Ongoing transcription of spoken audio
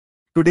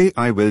Today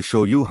I will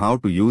show you how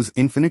to use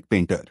Infinite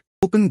Painter.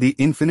 Open the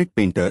Infinite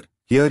Painter.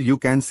 Here you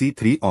can see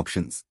 3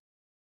 options.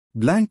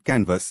 Blank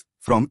canvas,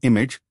 from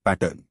image,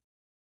 pattern.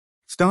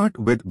 Start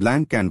with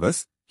blank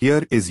canvas.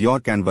 Here is your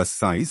canvas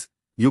size.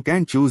 You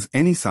can choose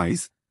any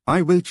size.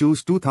 I will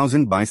choose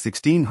 2000 by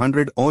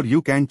 1600 or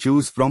you can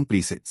choose from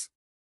presets.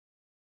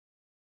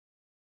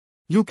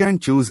 You can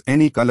choose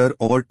any color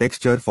or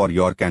texture for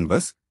your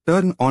canvas.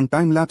 Turn on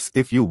time-lapse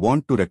if you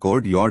want to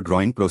record your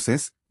drawing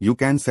process. You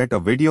can set a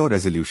video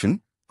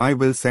resolution. I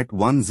will set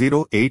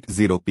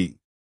 1080p.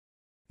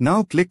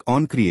 Now click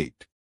on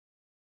Create.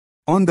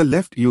 On the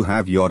left you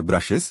have your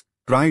brushes.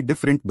 Try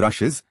different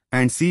brushes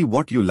and see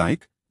what you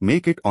like.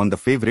 Make it on the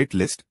favorite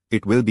list.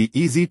 It will be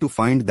easy to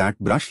find that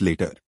brush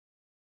later.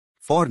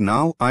 For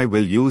now I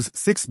will use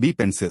 6B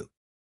pencil.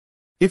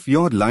 If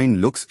your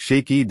line looks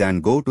shaky, then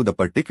go to the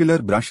particular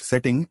brush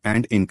setting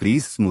and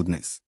increase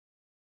smoothness.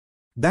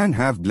 Then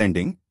have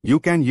blending. You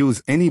can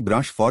use any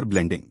brush for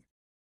blending.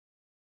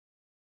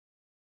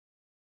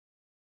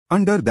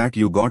 Under that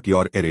you got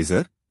your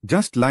eraser.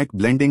 Just like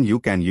blending, you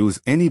can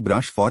use any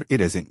brush for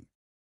erasing.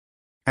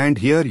 And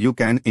here you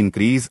can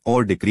increase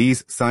or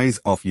decrease size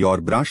of your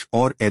brush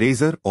or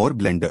eraser or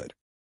blender.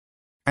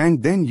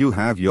 And then you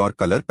have your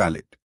color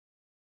palette.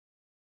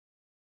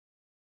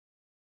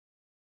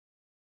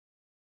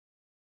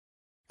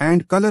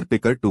 And color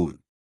picker tool.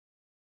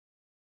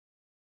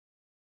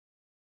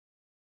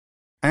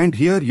 And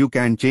here you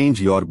can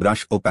change your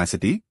brush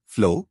opacity,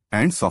 flow,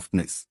 and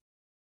softness.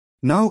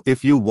 Now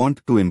if you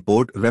want to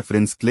import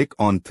reference, click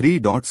on 3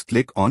 dots,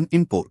 click on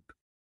Import.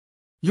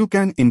 You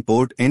can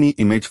import any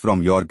image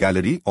from your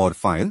gallery or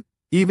file.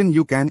 Even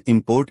you can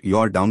import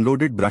your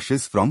downloaded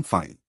brushes from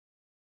file.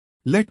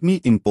 Let me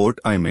import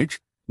an image.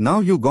 Now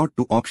you got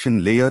to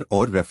option layer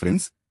or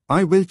reference.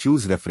 I will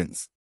choose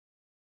reference.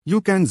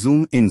 You can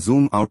zoom in,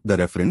 zoom out the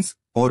reference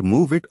or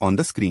move it on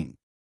the screen.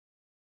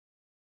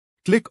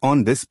 Click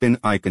on this pin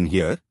icon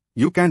here.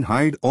 You can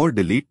hide or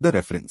delete the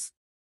reference.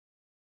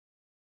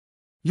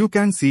 You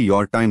can see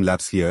your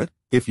time-lapse here.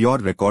 If your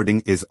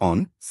recording is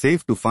on,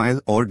 save to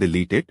file or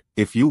delete it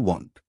if you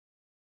want.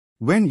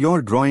 When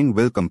your drawing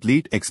will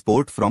complete,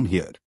 export from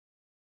here.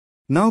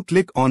 Now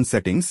click on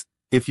Settings.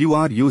 If you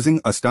are using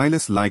a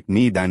stylus like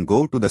me, then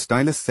go to the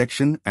stylus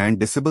section and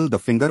disable the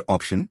finger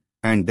option,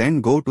 and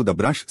then go to the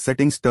brush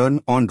settings,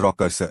 turn on draw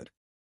cursor.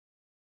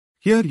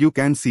 Here you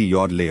can see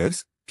your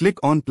layers. Click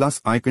on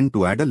plus icon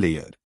to add a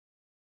layer.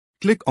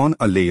 Click on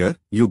a layer.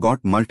 You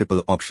got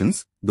multiple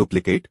options: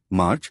 duplicate,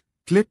 merge,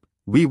 clip.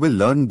 We will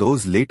learn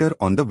those later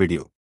on the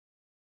video.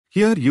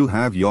 Here you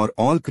have your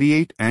all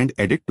create and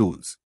edit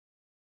tools.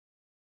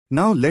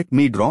 Now let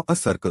me draw a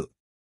circle.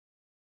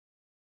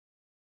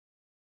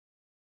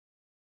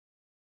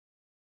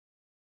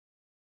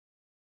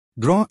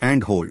 Draw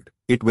and hold.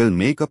 It will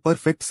make a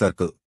perfect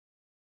circle.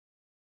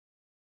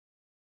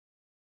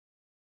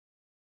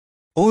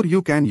 Or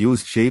you can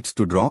use shapes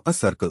to draw a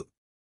circle.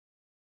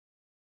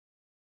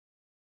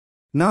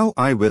 Now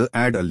I will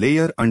add a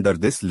layer under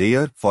this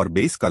layer for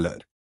base color.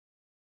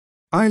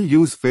 I'll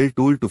use fill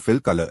tool to fill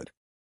color.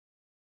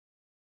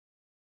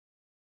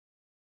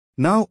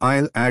 Now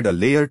I'll add a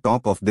layer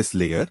top of this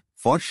layer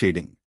for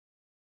shading.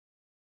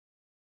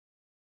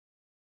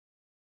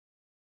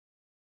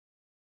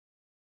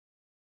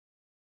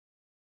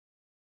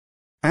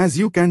 As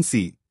you can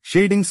see,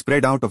 shading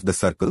spread out of the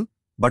circle,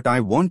 but I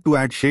want to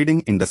add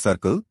shading in the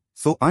circle,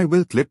 so I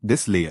will clip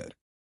this layer.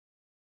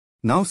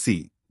 Now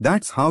see,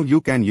 that's how you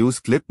can use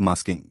clip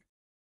masking.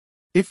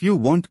 If you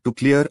want to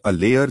clear a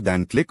layer,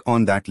 then click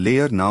on that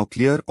layer. Now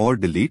clear or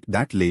delete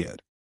that layer.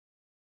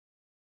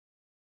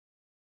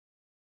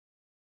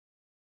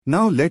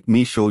 Now let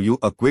me show you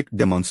a quick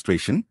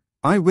demonstration.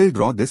 I will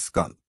draw this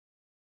skull.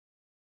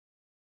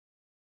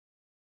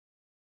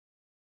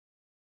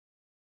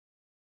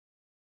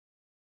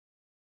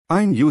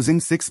 I'm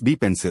using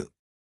 6B pencil.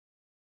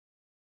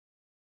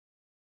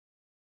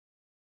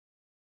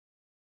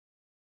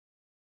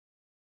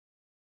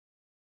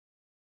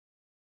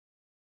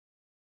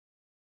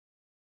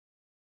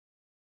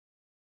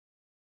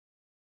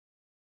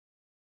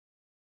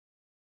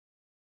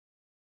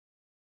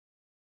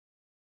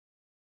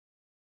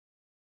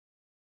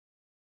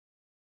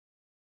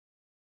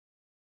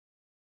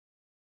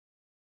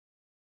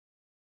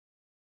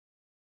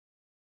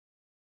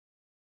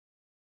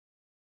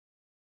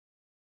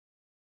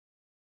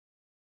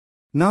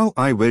 Now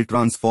I will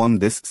transform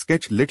this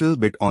sketch little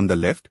bit on the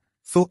left,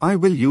 so I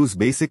will use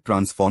basic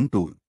transform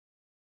tool.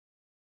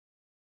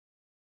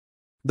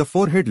 The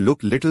forehead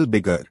look little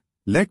bigger.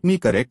 Let me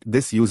correct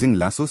this using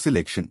lasso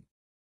selection.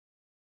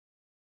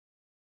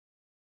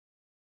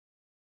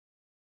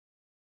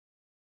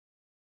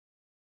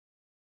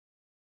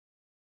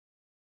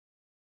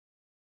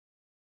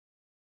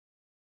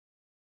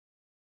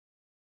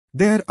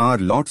 There are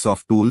lots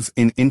of tools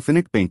in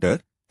Infinite Painter,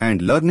 and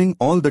learning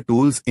all the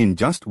tools in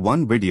just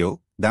one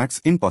video, that's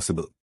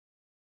impossible.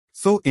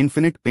 So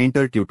Infinite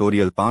Painter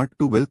tutorial part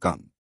 2 will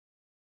come.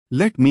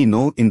 Let me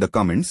know in the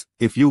comments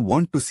if you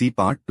want to see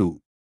part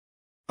 2.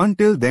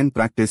 Until then,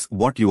 practice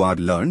what you are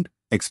learned.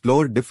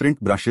 explore different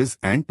brushes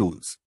and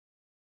tools.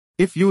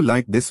 If you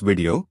like this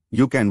video,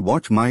 you can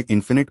watch my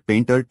Infinite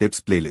Painter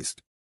Tips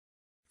playlist.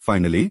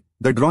 Finally,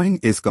 the drawing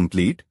is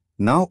complete.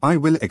 Now I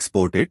will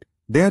export it.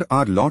 There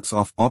are lots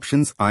of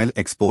options. I'll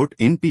export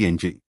in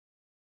PNG.